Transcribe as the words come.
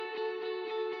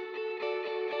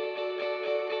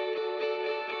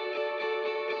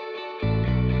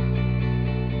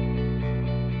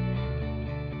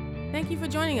Thank you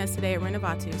for joining us today at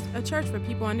Renovatus, a church for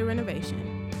people under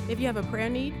renovation. If you have a prayer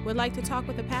need, would like to talk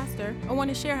with a pastor, or want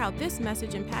to share how this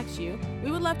message impacts you, we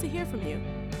would love to hear from you.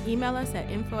 Email us at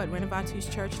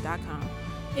info@renovatuschurch.com.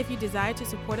 If you desire to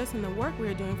support us in the work we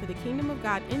are doing for the Kingdom of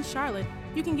God in Charlotte,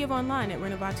 you can give online at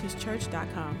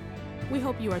renovatuschurch.com. We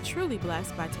hope you are truly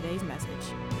blessed by today's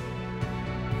message.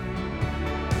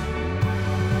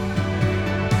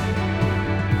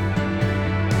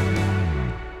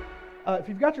 If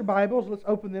you've got your Bibles, let's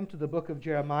open them to the book of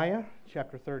Jeremiah,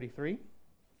 chapter 33.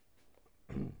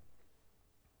 If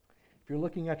you're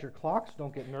looking at your clocks,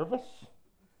 don't get nervous.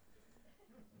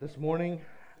 This morning,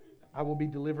 I will be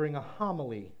delivering a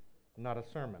homily, not a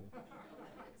sermon.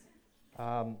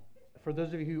 For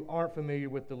those of you who aren't familiar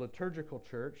with the liturgical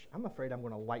church, I'm afraid I'm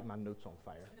going to light my notes on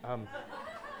fire.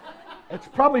 It's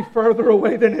probably further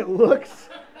away than it looks.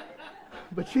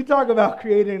 But you talk about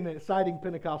creating an exciting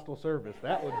Pentecostal service.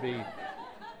 That would be...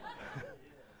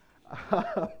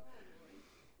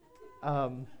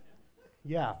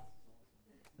 yeah.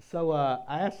 So I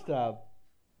asked,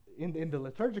 in the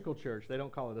liturgical church, they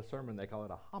don't call it a sermon, they call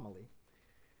it a homily.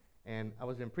 And I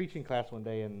was in preaching class one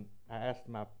day, and I asked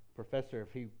my professor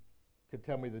if he could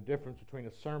tell me the difference between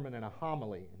a sermon and a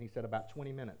homily. And he said about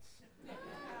 20 minutes.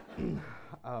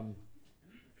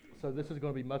 So this is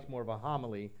going to be much more of a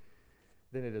homily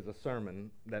than it is a sermon.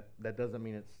 That doesn't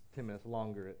mean it's 10 minutes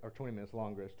longer or 20 minutes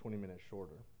longer. It's 20 minutes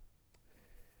shorter.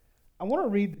 I want to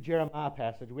read the Jeremiah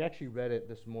passage. We actually read it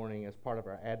this morning as part of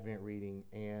our Advent reading,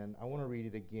 and I want to read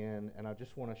it again, and I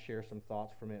just want to share some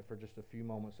thoughts from it for just a few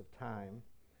moments of time.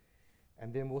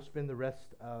 And then we'll spend the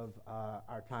rest of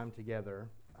our time together,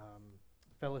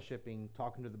 fellowshipping,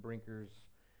 talking to the Brinkers,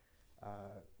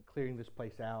 clearing this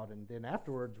place out, and then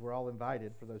afterwards we're all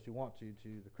invited, for those who want to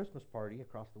the Christmas party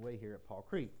across the way here at Paul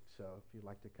Creek. So if you'd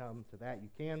like to come to that, you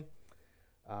can.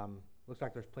 Looks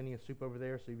like there's plenty of soup over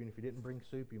there, so even if you didn't bring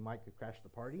soup, you might could crash the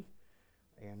party,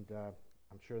 and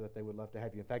I'm sure that they would love to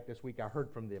have you. In fact, this week I heard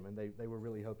from them, and they were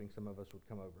really hoping some of us would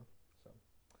come over. So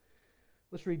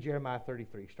let's read Jeremiah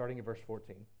 33, starting at verse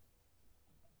 14.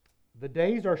 The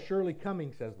days are surely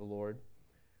coming, says the Lord,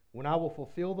 when I will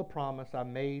fulfill the promise I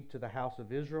made to the house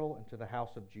of Israel and to the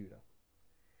house of Judah.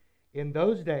 In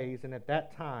those days and at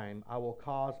that time I will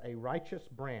cause a righteous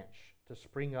branch to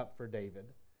spring up for David,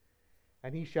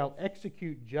 and he shall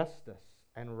execute justice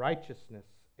and righteousness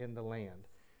in the land.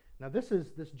 Now this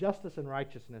justice and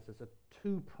righteousness is a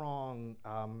two-prong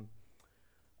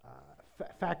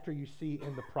factor you see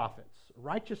in the prophets.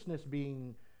 Righteousness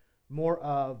being more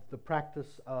of the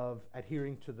practice of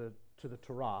adhering to the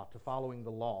Torah, to following the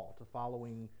law, to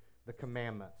following the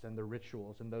commandments and the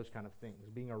rituals and those kind of things,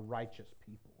 being a righteous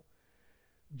people.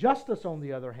 Justice, on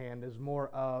the other hand, is more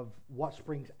of what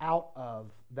springs out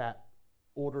of that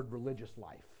ordered religious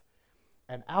life.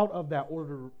 And out of that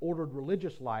ordered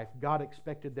religious life, God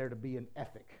expected there to be an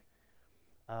ethic.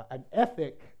 An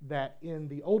ethic that in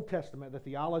the Old Testament, the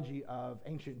theology of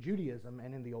ancient Judaism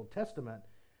and in the Old Testament,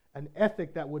 an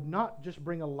ethic that would not just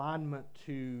bring alignment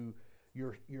to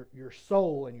your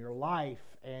soul and your life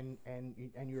and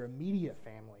your immediate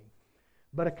family,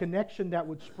 but a connection that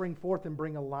would spring forth and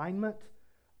bring alignment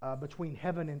between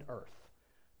heaven and earth,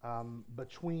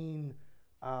 between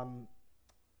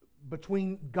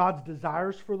God's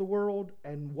desires for the world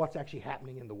and what's actually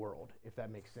happening in the world, if that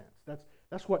makes sense.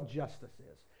 That's what justice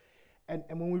is. And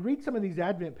when we read some of these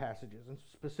Advent passages, and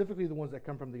specifically the ones that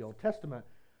come from the Old Testament,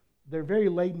 they're very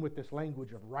laden with this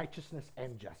language of righteousness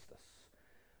and justice.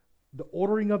 The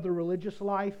ordering of the religious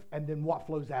life, and then what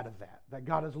flows out of that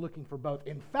God is looking for both.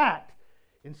 In fact,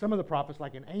 in some of the prophets,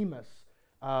 like in Amos,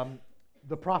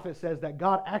 the prophet says that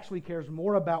God actually cares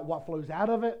more about what flows out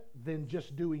of it than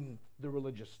just doing the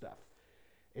religious stuff.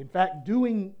 In fact,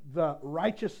 doing the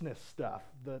righteousness stuff,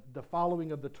 the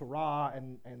following of the Torah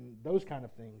and those kind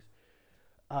of things,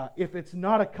 if it's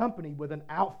not accompanied with an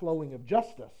outflowing of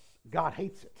justice, God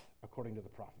hates it, according to the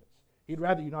prophets. He'd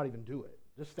rather you not even do it.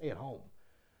 Just stay at home.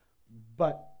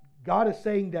 But God is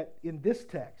saying that in this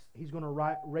text, He's going to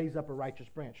raise up a righteous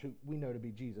branch, who we know to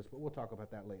be Jesus, but we'll talk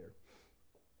about that later.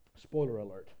 Spoiler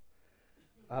alert.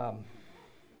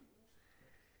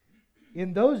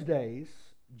 In those days,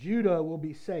 Judah will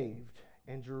be saved,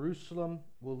 and Jerusalem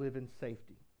will live in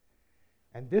safety.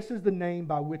 And this is the name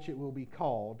by which it will be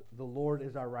called, the Lord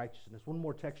is our righteousness. One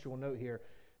more textual note here.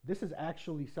 This is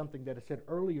actually something that is said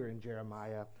earlier in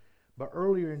Jeremiah. But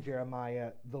earlier in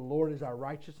Jeremiah, the Lord is our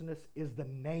righteousness is the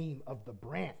name of the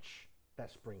branch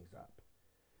that springs up.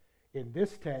 In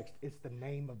this text, it's the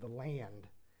name of the land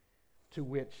to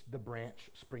which the branch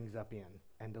springs up in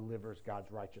and delivers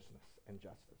God's righteousness and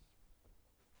justice.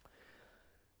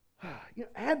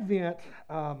 Advent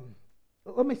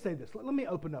let me say this. Let me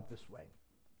open up this way.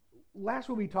 Last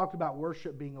week we talked about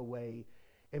worship being a way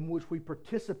in which we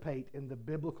participate in the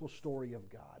biblical story of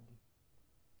God.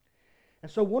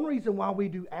 And so one reason why we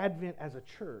do Advent as a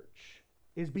church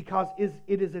is because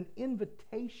it is an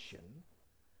invitation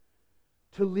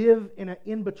to live in an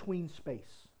in-between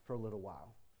space for a little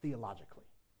while, theologically.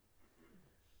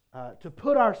 To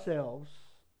put ourselves,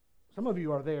 some of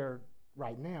you are there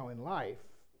right now in life,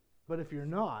 but if you're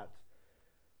not,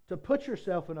 to put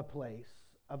yourself in a place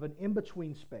of an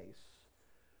in-between space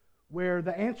where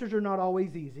the answers are not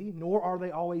always easy, nor are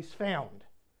they always found,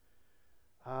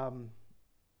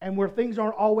 and where things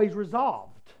aren't always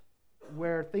resolved,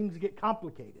 where things get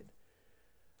complicated,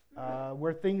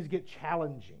 where things get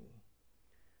challenging.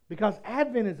 Because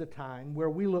Advent is a time where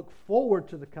we look forward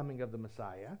to the coming of the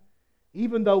Messiah,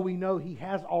 even though we know He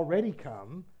has already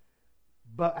come.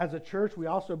 But as a church, we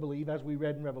also believe, as we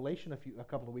read in Revelation a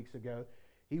couple of weeks ago,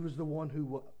 He was the one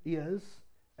who is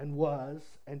and was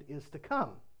and is to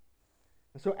come.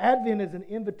 And so Advent is an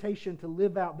invitation to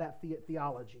live out that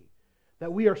theology,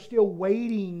 that we are still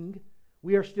waiting,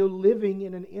 we are still living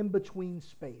in an in-between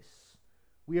space.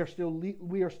 We are still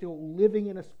living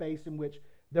in a space in which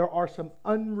there are some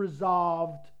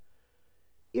unresolved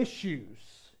issues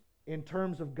in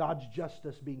terms of God's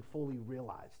justice being fully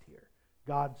realized here.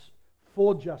 God's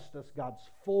full justice, God's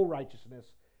full righteousness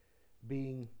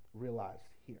being realized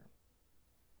here.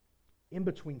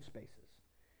 In-between spaces.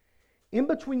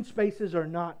 In-between spaces are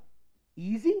not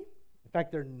easy. In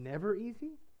fact, they're never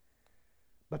easy.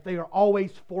 But they are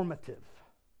always formative.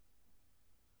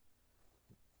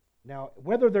 Now,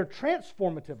 whether they're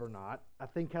transformative or not, I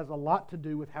think has a lot to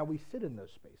do with how we sit in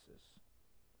those spaces.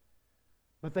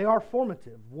 But they are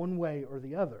formative one way or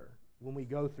the other when we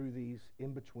go through these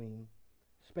in-between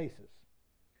spaces.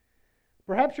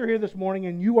 Perhaps you're here this morning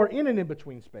and you are in an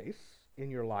in-between space in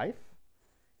your life.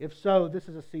 If so, this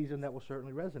is a season that will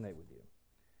certainly resonate with you.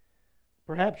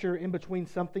 Perhaps you're in between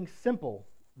something simple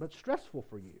but stressful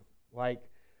for you. Like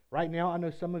right now, I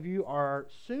know some of you are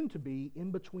soon to be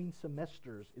in between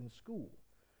semesters in school.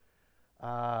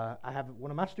 I have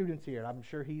one of my students here. I'm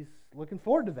sure he's looking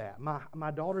forward to that. My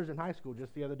daughter's in high school.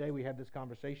 Just the other day, we had this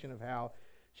conversation of how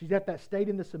she's at that state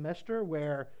in the semester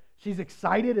where she's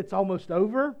excited it's almost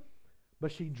over,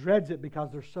 but she dreads it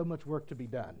because there's so much work to be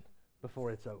done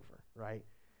before it's over, right?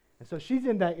 And so she's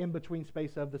in that in-between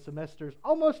space of the semester's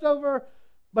almost over,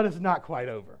 but it's not quite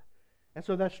over. And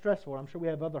so that's stressful. I'm sure we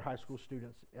have other high school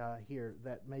students here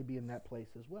that may be in that place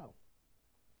as well.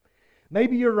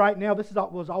 Maybe you're right now,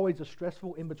 was always a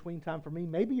stressful in-between time for me.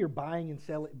 Maybe you're buying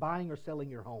or selling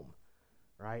your home,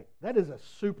 right? That is a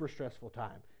super stressful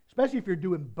time, especially if you're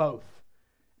doing both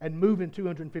and moving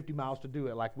 250 miles to do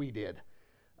it like we did.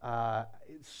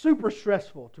 It's super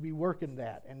stressful to be working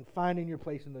that and finding your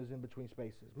place in those in-between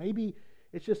spaces. Maybe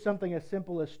it's just something as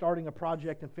simple as starting a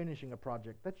project and finishing a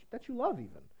project that you love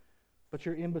even, but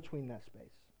you're in between that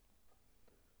space.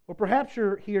 Or perhaps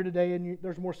you're here today and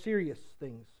there's more serious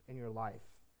things in your life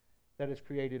that has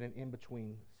created an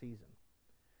in-between season.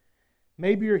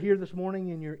 Maybe you're here this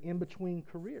morning and you're in between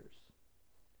careers.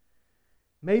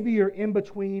 Maybe you're in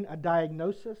between a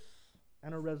diagnosis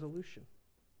and a resolution.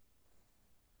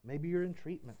 Maybe you're in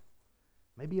treatment.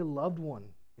 Maybe a loved one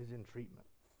is in treatment.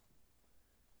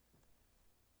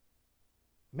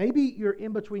 Maybe you're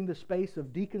in between the space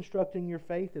of deconstructing your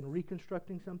faith and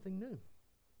reconstructing something new.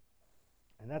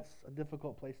 And that's a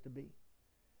difficult place to be.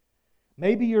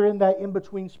 Maybe you're in that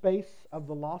in-between space of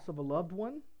the loss of a loved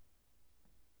one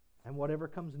and whatever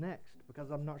comes next, because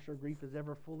I'm not sure grief is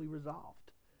ever fully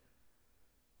resolved.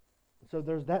 So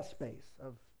there's that space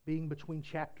of being between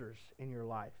chapters in your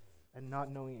life and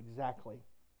not knowing exactly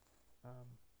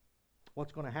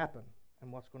what's going to happen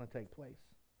and what's going to take place.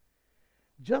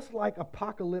 Just like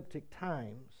apocalyptic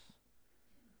times,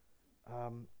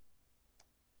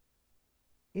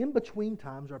 in-between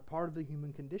times are part of the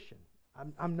human condition.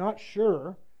 I'm not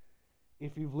sure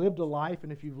if you've lived a life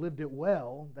and if you've lived it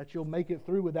well that you'll make it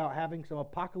through without having some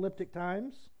apocalyptic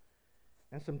times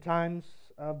and some times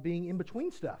of being in between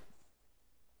stuff.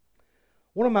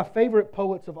 One of my favorite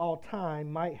poets of all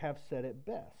time might have said it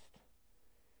best.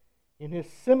 In his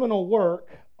seminal work,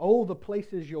 Oh, the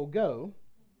Places You'll Go,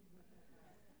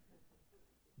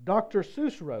 Dr.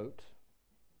 Seuss wrote,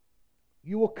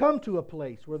 "You will come to a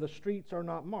place where the streets are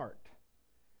not marked.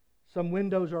 Some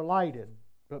windows are lighted,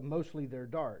 but mostly they're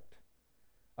dark.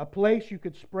 A place you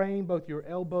could sprain both your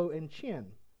elbow and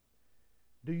chin.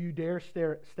 Do you dare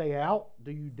stay out?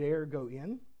 Do you dare go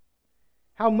in?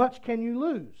 How much can you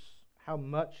lose? How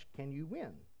much can you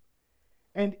win?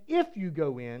 And if you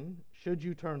go in, should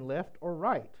you turn left or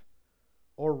right?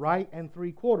 or right and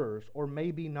 3/4, or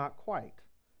maybe not quite.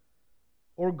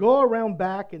 Or go around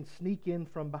back and sneak in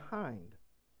from behind.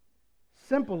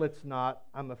 Simple it's not,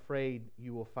 I'm afraid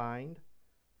you will find,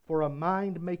 for a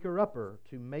mind maker-upper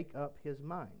to make up his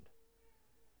mind.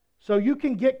 So you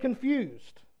can get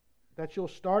confused that you'll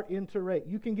start into race.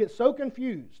 You can get so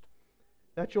confused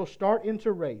that you'll start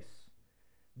into race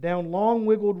down long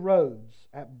wiggled roads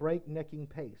at breaknecking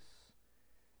pace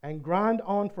and grind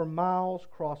on for miles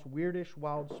across weirdish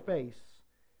wild space,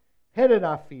 headed,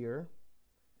 I fear,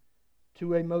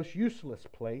 to a most useless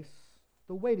place,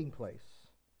 the waiting place.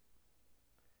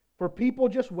 For people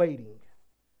just waiting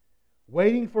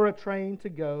for a train to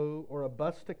go, or a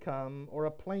bus to come, or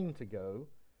a plane to go,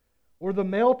 or the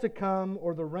mail to come,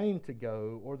 or the rain to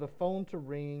go, or the phone to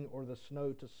ring, or the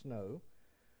snow to snow,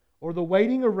 or the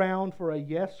waiting around for a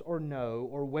yes or no,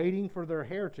 or waiting for their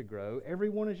hair to grow.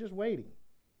 Everyone is just waiting.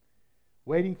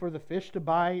 Waiting for the fish to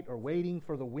bite, or waiting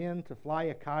for the wind to fly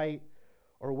a kite,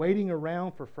 or waiting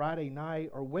around for Friday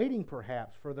night, or waiting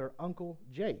perhaps for their Uncle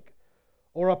Jake,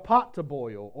 or a pot to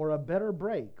boil, or a better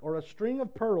break, or a string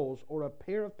of pearls, or a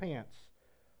pair of pants,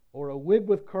 or a wig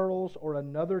with curls, or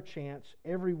another chance.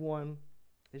 Everyone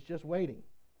is just waiting.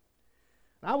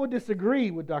 I would disagree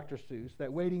with Dr. Seuss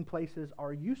that waiting places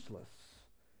are useless,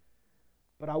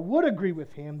 but I would agree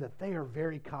with him that they are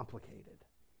very complicated,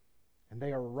 and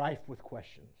they are rife with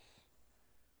questions.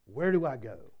 Where do I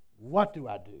go? What do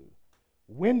I do?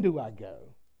 When do I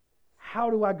go? How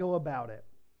do I go about it?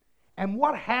 And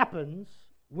what happens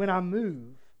when I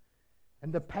move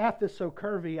and the path is so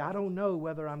curvy, I don't know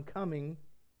whether I'm coming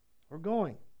or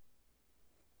going?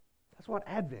 That's what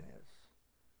Advent is.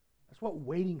 That's what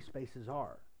waiting spaces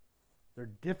are. They're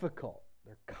difficult.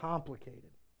 They're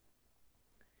complicated.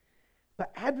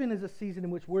 But Advent is a season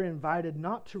in which we're invited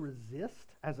not to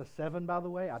resist. As a 7, by the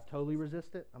way, I totally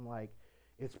resist it. I'm like,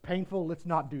 it's painful. Let's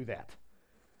not do that.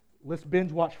 Let's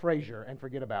binge watch Frasier and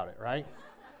forget about it, right?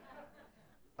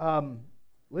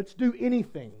 Let's do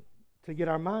anything to get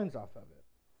our minds off of it.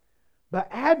 But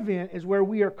Advent is where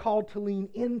we are called to lean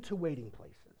into waiting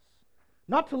places,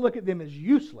 not to look at them as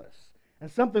useless and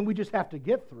something we just have to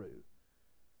get through,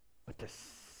 but to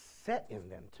set in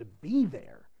them, to be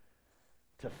there,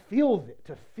 to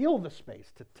feel the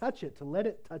space, to touch it, to let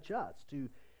it touch us, to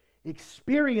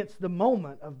experience the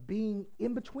moment of being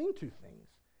in between two things,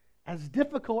 as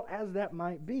difficult as that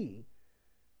might be,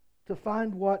 to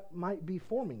find what might be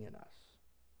forming in us.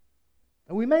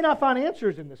 And we may not find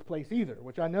answers in this place either,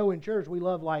 which I know in church we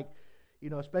love, like,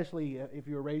 especially if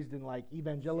you were raised in like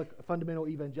fundamental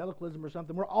evangelicalism or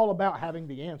something, we're all about having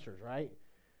the answers, right?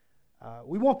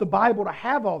 We want the Bible to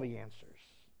have all the answers.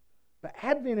 But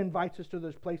Advent invites us to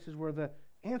those places where the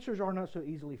answers are not so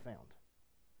easily found.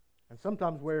 And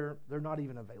sometimes where they're not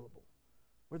even available,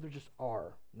 where there just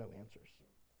are no answers.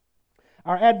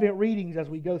 Our Advent readings as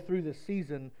we go through this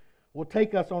season will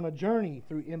take us on a journey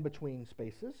through in-between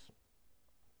spaces.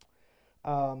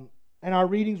 And our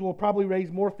readings will probably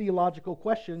raise more theological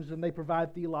questions than they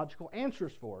provide theological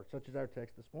answers for, such as our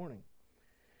text this morning.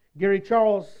 Gary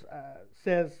Charles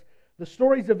says, the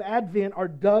stories of Advent are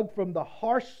dug from the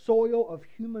harsh soil of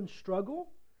human struggle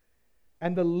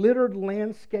and the littered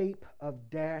landscape of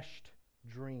dashed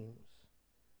dreams.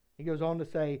 He goes on to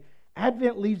say,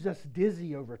 Advent leaves us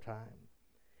dizzy over time.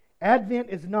 Advent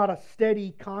is not a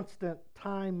steady, constant,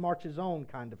 time marches on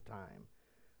kind of time,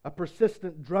 a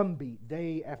persistent drumbeat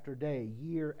day after day,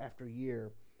 year after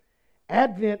year.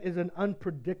 Advent is an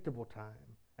unpredictable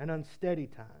time, an unsteady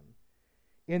time.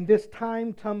 In this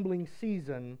time-tumbling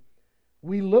season,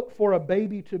 we look for a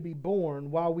baby to be born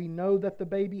while we know that the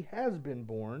baby has been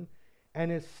born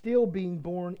and is still being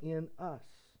born in us.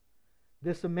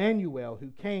 This Emmanuel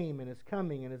who came and is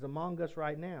coming and is among us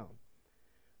right now.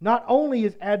 Not only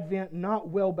is Advent not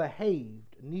well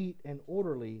behaved, neat, and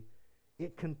orderly,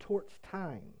 it contorts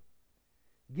time.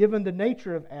 Given the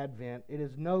nature of Advent, it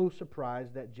is no surprise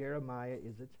that Jeremiah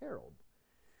is its herald.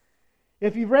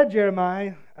 If you've read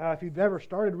Jeremiah, if you've ever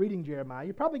started reading Jeremiah,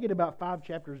 you probably get about 5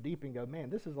 chapters deep and go, man,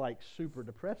 this is like super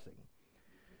depressing.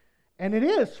 And it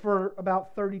is for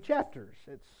about 30 chapters.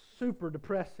 It's super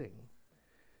depressing.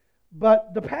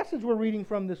 But the passage we're reading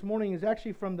from this morning is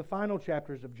actually from the final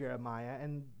chapters of Jeremiah,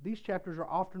 and these chapters are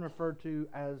often referred to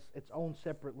as its own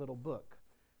separate little book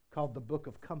called the Book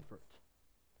of Comfort.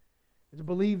 It's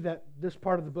believed that this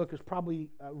part of the book is probably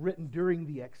written during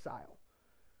the exile.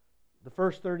 The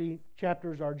first 30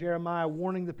 chapters are Jeremiah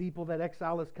warning the people that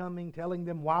exile is coming, telling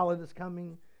them while it is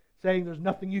coming, saying there's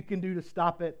nothing you can do to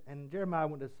stop it, and Jeremiah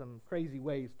went to some crazy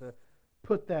ways to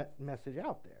put that message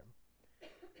out there.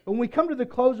 But when we come to the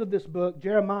close of this book,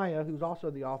 Jeremiah, who's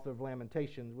also the author of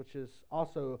Lamentations, which is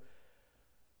also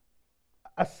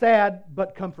A sad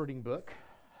but comforting book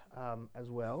as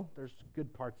well. There's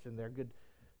good parts in there, good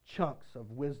chunks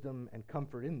of wisdom and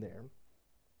comfort in there.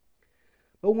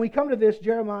 But when we come to this,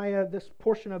 Jeremiah, this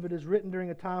portion of it is written during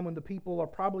a time when the people are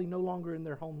probably no longer in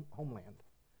their homeland.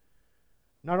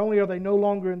 Not only are they no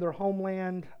longer in their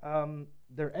homeland,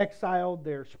 they're exiled,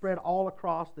 they're spread all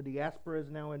across. The diaspora is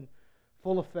now in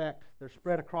full effect. They're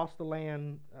spread across the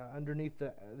land underneath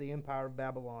the empire of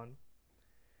Babylon.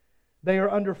 They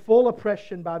are under full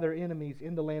oppression by their enemies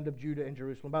in the land of Judah and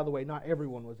Jerusalem. By the way, not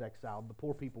everyone was exiled. The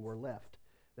poor people were left.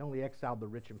 They only exiled the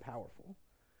rich and powerful.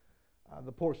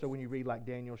 The poor, so when you read like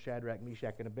Daniel, Shadrach,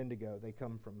 Meshach, and Abednego, they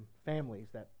come from families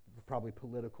that were probably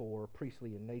political or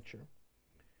priestly in nature.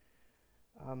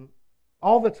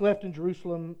 All that's left in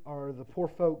Jerusalem are the poor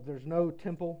folk. There's no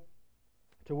temple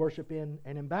to worship in.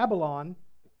 And in Babylon,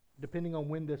 depending on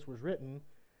when this was written,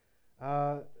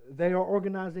 they are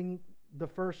organizing the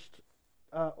first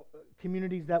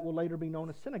communities that will later be known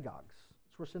as synagogues.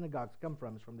 That's where synagogues come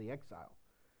from, is from the exile.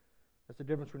 That's the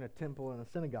difference between a temple and a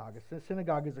synagogue. A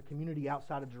synagogue is a community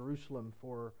outside of Jerusalem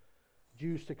for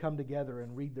Jews to come together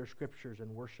and read their scriptures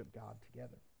and worship God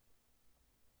together.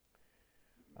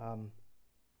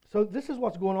 So this is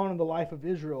what's going on in the life of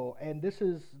Israel, and this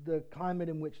is the climate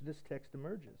in which this text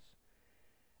emerges.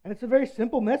 And it's a very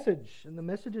simple message, and the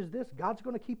message is this: God's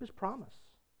going to keep His promise.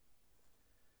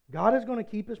 God is going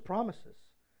to keep His promises.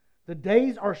 The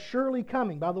days are surely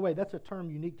coming. By the way, that's a term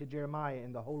unique to Jeremiah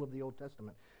in the whole of the Old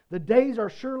Testament. The days are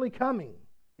surely coming.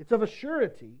 It's of a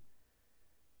surety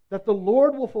that the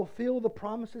Lord will fulfill the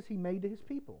promises He made to His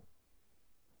people.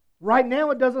 Right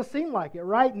now, it doesn't seem like it.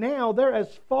 Right now, they're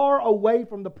as far away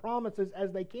from the promises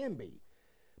as they can be.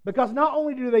 Because not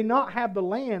only do they not have the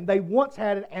land, they once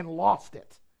had it and lost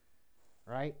it.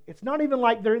 Right? It's not even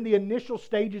like they're in the initial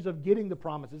stages of getting the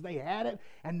promises. They had it,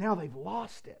 and now they've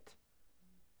lost it.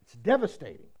 It's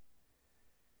devastating.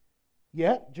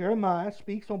 Yet, Jeremiah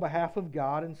speaks on behalf of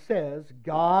God and says,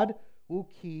 God will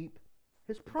keep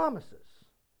His promises.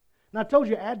 Now, I told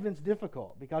you Advent's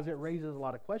difficult because it raises a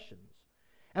lot of questions.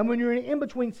 And when you're in an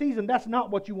in-between season, that's not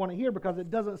what you want to hear because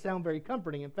it doesn't sound very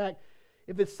comforting. In fact,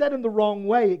 if it's said in the wrong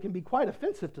way, it can be quite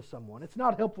offensive to someone. It's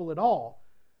not helpful at all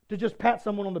to just pat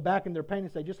someone on the back in their pain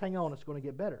and say, just hang on, it's going to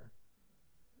get better.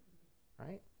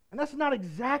 Right? And that's not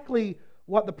exactly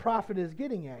what the prophet is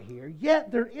getting at here. Yet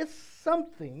there is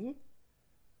something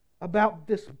about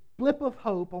this blip of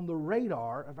hope on the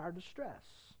radar of our distress.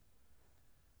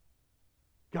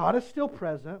 God is still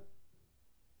present.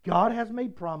 God has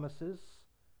made promises.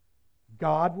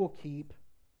 God will keep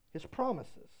His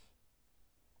promises.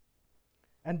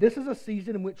 And this is a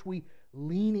season in which we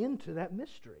lean into that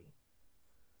mystery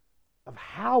of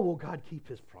how will God keep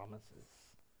His promises?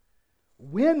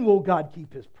 When will God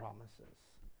keep His promises?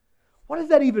 What does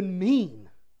that even mean?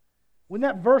 When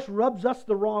that verse rubs us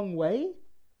the wrong way,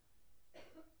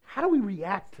 how do we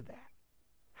react to that?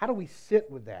 How do we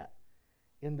sit with that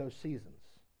in those seasons?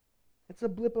 It's a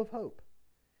blip of hope.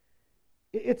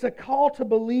 It's a call to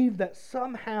believe that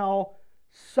somehow,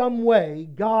 some way,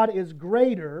 God is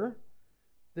greater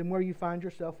than where you find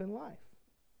yourself in life.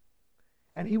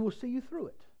 And He will see you through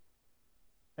it.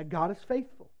 That God is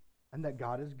faithful, and that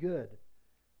God is good,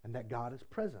 and that God is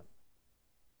present.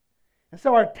 And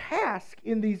so our task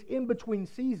in these in-between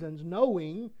seasons,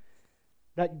 knowing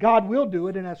that God will do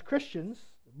it, and as Christians,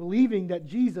 believing that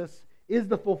Jesus is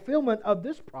the fulfillment of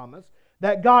this promise,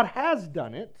 that God has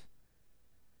done it,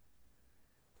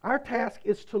 our task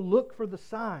is to look for the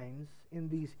signs in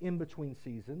these in-between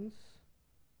seasons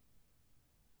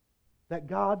that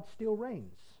God still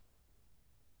reigns.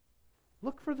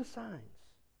 Look for the signs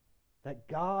that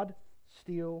God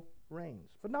still reigns.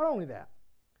 But not only that,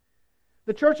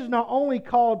 the church is not only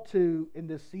called to, in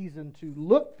this season, to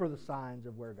look for the signs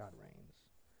of where God reigns,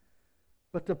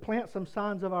 but to plant some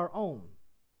signs of our own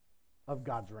of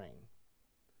God's reign.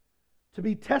 To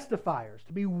be testifiers,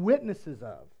 to be witnesses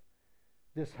of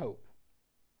this hope.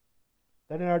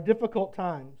 That in our difficult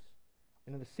times,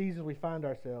 and in the seasons we find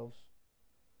ourselves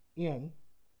in,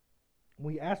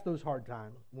 when we ask those hard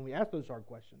times, when we ask those hard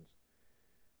questions,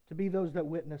 to be those that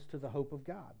witness to the hope of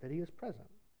God, that He is present.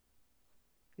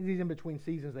 In these in-between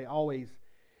seasons, they always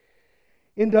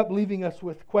end up leaving us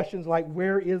with questions like,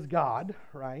 where is God,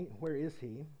 right? Where is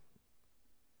He?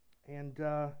 And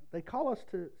they call us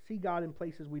to see God in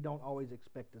places we don't always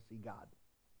expect to see God.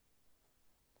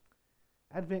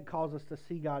 Advent calls us to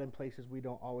see God in places we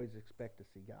don't always expect to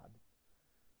see God.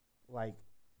 Like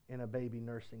in a baby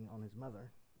nursing on his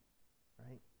mother,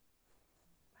 right?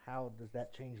 How does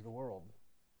that change the world?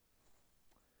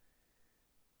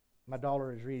 My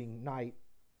daughter is reading Night,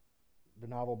 the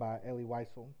novel by Elie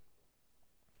Wiesel.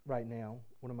 right now,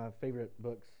 one of my favorite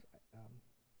books.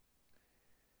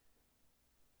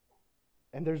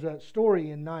 And there's a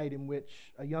story in Night in which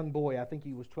a young boy, I think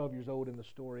he was 12 years old in the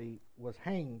story, was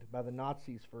hanged by the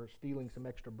Nazis for stealing some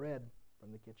extra bread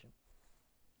from the kitchen.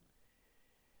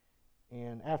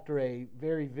 And after a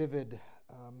very vivid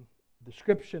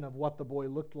description of what the boy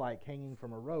looked like hanging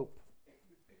from a rope,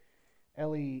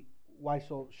 Elie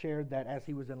Wiesel shared that as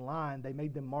he was in line, they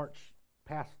made them march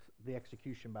past the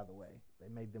execution, by the way. They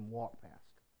made them walk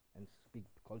past and speak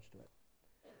close to it.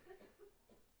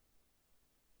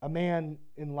 A man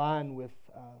in line with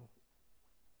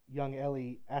young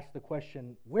Elie asked the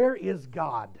question, "Where is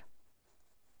God?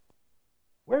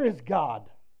 Where is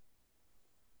God?"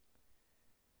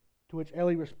 To which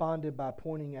Elie responded by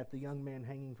pointing at the young man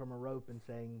hanging from a rope and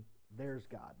saying, "There's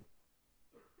God."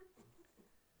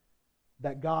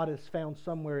 That God is found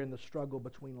somewhere in the struggle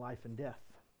between life and death.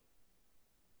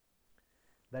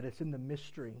 That it's in the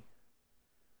mystery,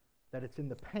 that it's in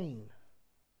the pain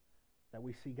that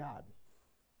we see God.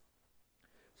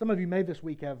 Some of you may this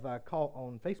week have caught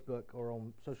on Facebook or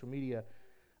on social media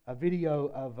a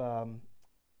video of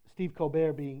Steve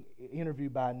Colbert being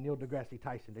interviewed by Neil deGrasse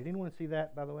Tyson. Did anyone see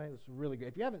that, by the way? It was really good.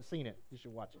 If you haven't seen it, you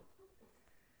should watch it.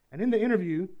 And in the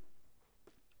interview,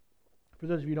 for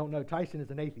those of you who don't know, Tyson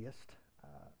is an atheist,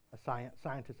 a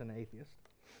scientist and an atheist.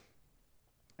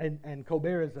 And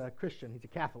Colbert is a Christian. He's a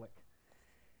Catholic.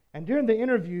 And during the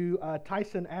interview,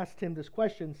 Tyson asked him this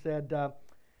question, said,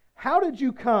 "How did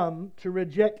you come to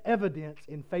reject evidence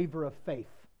in favor of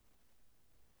faith?"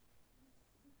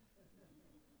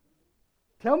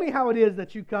 Tell me how it is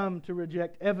that you come to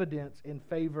reject evidence in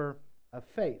favor of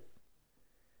faith.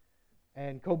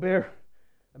 And Colbert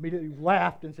immediately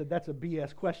laughed and said, "That's a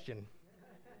BS question,"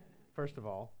 first of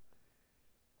all.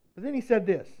 But then he said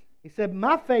this. He said,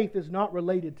 "My faith is not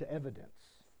related to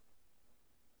evidence.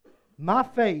 My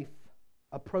faith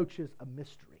approaches a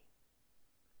mystery.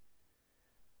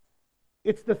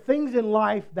 It's the things in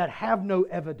life that have no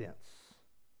evidence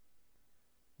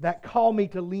that call me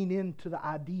to lean into the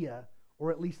idea,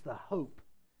 or at least the hope,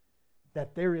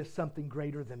 that there is something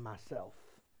greater than myself,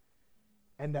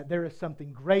 and that there is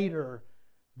something greater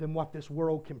than what this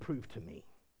world can prove to me."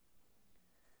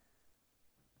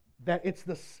 That it's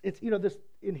this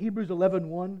in Hebrews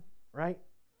 11:1, right?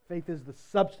 Faith is the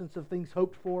substance of things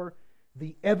hoped for,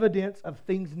 the evidence of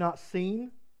things not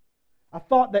seen. I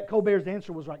thought that Colbert's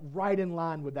answer was right in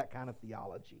line with that kind of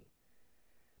theology.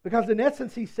 Because in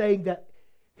essence, he's saying that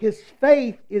his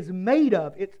faith is made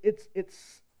of,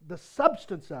 it's the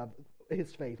substance of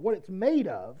his faith. What it's made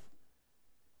of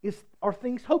are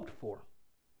things hoped for.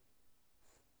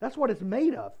 That's what it's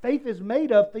made of. Faith is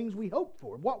made of things we hope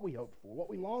for, what we hope for, what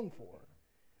we long for.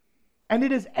 And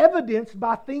it is evidenced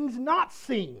by things not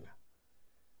seen.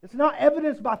 It's not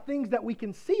evidenced by things that we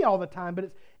can see all the time, but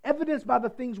it's evidenced by the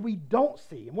things we don't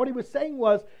see. And what he was saying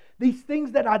was, these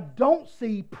things that I don't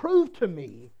see prove to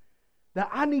me that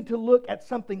I need to look at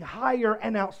something higher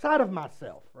and outside of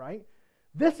myself, right?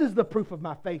 This is the proof of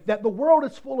my faith, that the world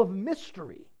is full of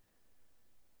mystery.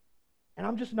 And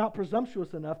I'm just not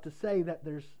presumptuous enough to say that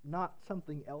there's not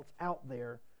something else out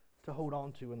there to hold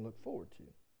on to and look forward to.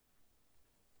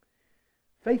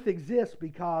 Faith exists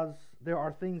because there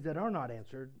are things that are not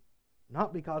answered,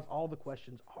 not because all the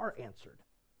questions are answered.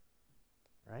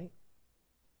 Right?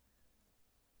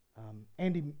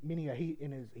 Andy Mineo,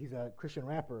 he's a Christian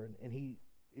rapper, and he,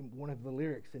 in one of the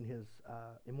lyrics in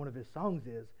one of his songs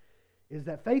is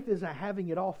that faith isn't having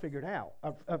it all figured out.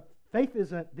 Faith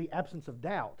isn't the absence of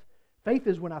doubt. Faith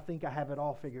is when I think I have it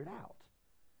all figured out.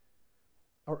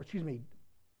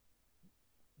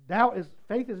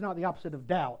 Faith is not the opposite of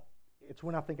doubt. It's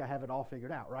when I think I have it all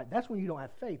figured out, right? That's when you don't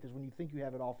have faith, is when you think you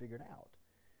have it all figured out.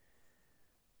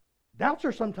 Doubts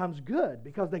are sometimes good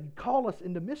because they call us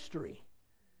into mystery.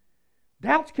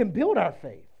 Doubts can build our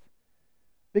faith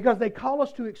because they call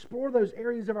us to explore those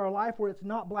areas of our life where it's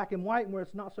not black and white and where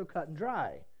it's not so cut and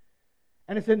dry.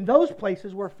 And it's in those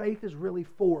places where faith is really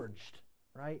forged,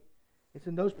 right? It's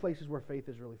in those places where faith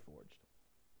is really forged.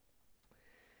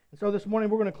 And so this morning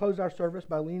we're going to close our service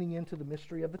by leaning into the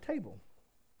mystery of the table.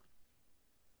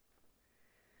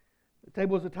 The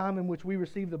table is a time in which we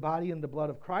receive the body and the blood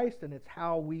of Christ, and it's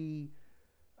how we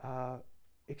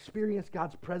experience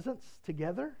God's presence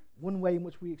together. One way in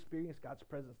which we experience God's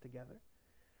presence together.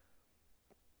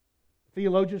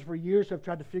 Theologians for years have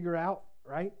tried to figure out,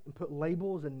 right, and put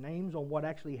labels and names on what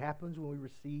actually happens when we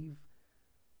receive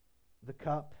the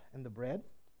cup and the bread.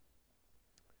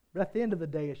 But at the end of the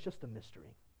day, it's just a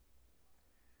mystery.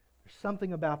 There's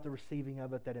something about the receiving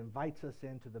of it that invites us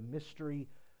into the mystery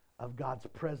of God's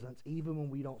presence, even when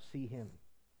we don't see Him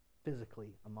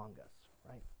physically among us,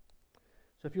 right?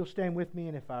 So if you'll stand with me,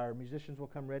 and if our musicians will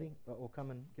come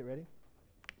and get ready.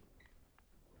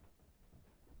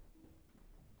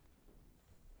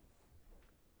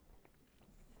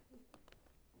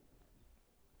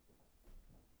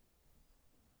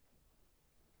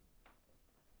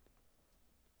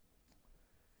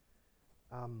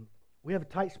 We have a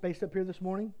tight space up here this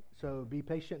morning, so be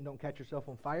patient and don't catch yourself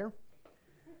on fire.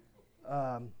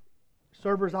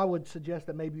 Servers, I would suggest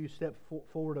that maybe you step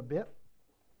forward a bit,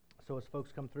 so as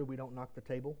folks come through, we don't knock the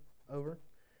table over.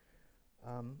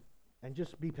 And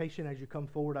just be patient as you come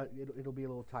forward. It'll be a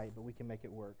little tight, but we can make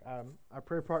it work. Our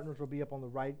prayer partners will be up on the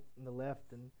right and the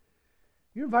left, and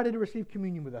you're invited to receive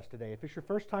communion with us today. If it's your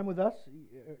first time with us,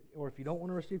 or if you don't want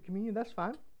to receive communion, that's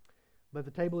fine. But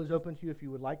the table is open to you if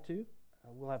you would like to.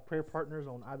 We'll have prayer partners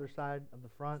on either side of the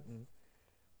front, and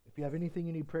if you have anything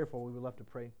you need prayer for, we would love to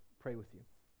pray with you.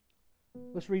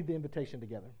 Let's read the invitation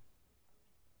together.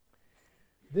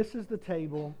 This is the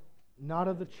table, not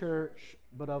of the church,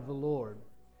 but of the Lord.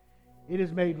 It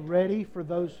is made ready for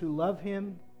those who love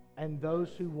Him and those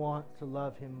who want to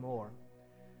love Him more.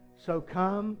 So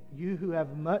come, you who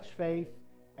have much faith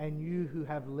and you who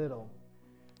have little,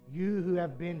 you who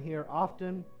have been here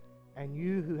often and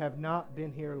you who have not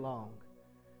been here long,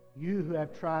 you who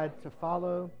have tried to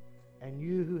follow and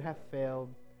you who have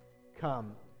failed,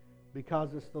 come,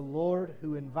 because it's the Lord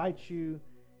who invites you,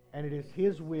 and it is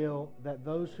His will that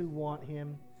those who want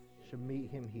Him should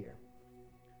meet Him here.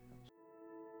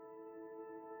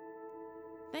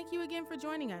 Thank you again for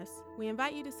joining us. We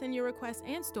invite you to send your requests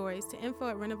and stories to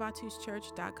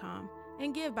info@renovatuschurch.com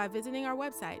and give by visiting our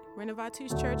website,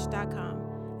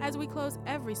 renovatuschurch.com. As we close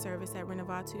every service at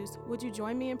Renovatus, would you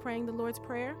join me in praying the Lord's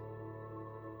Prayer?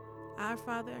 Our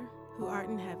Father, who art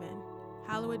in heaven,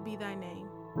 hallowed be thy name.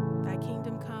 Thy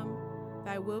kingdom come,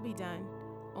 thy will be done,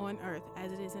 on earth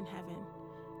as it is in heaven.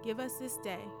 Give us this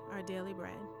day our daily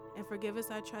bread, and forgive us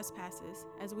our trespasses,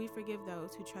 as we forgive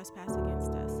those who trespass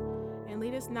against us. And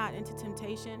lead us not into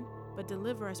temptation, but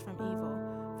deliver us from evil.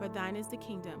 For thine is the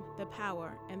kingdom, the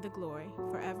power, and the glory,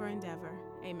 forever and ever.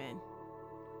 Amen.